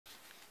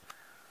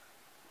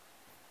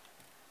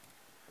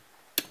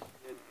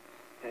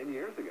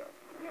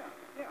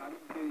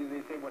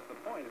say, what's the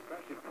point,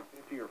 especially if I'm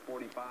 50 or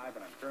 45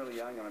 and I'm fairly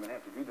young and I'm going to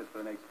have to do this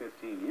for the next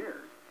 15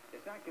 years.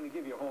 It's not going to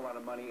give you a whole lot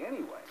of money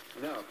anyway.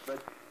 No,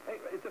 but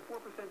hey, it's a 4%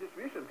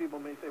 distribution. People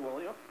may say,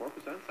 well, 4%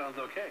 sounds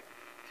okay.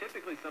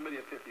 Typically, somebody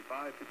at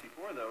 55,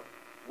 54, though,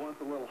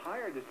 wants a little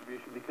higher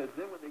distribution because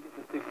then when they get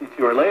to 62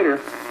 or later,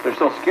 their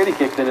Social Security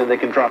kicks in and they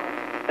can drop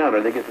down,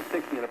 or they get to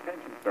 60 and a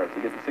pension starts.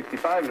 They get to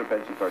 65 and a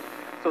pension starts.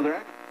 So they're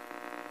actually...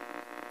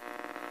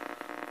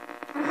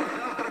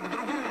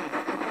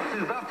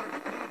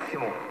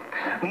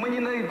 Мы не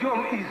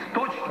найдем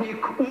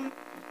источник. Look at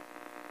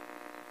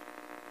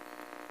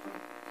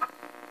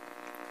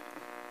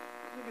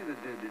it.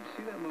 Did you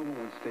see that moment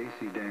when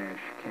Stacey Dash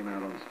came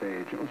out on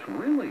stage? It was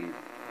really...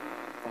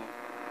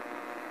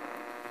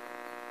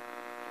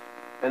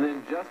 And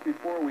then just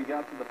before we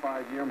got to the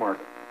 5-year mark,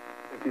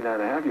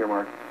 59.5-year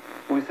mark,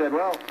 we said,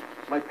 well,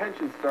 my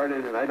pension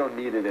started and I don't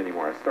need it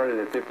anymore. I started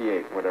at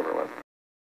 58, whatever it was.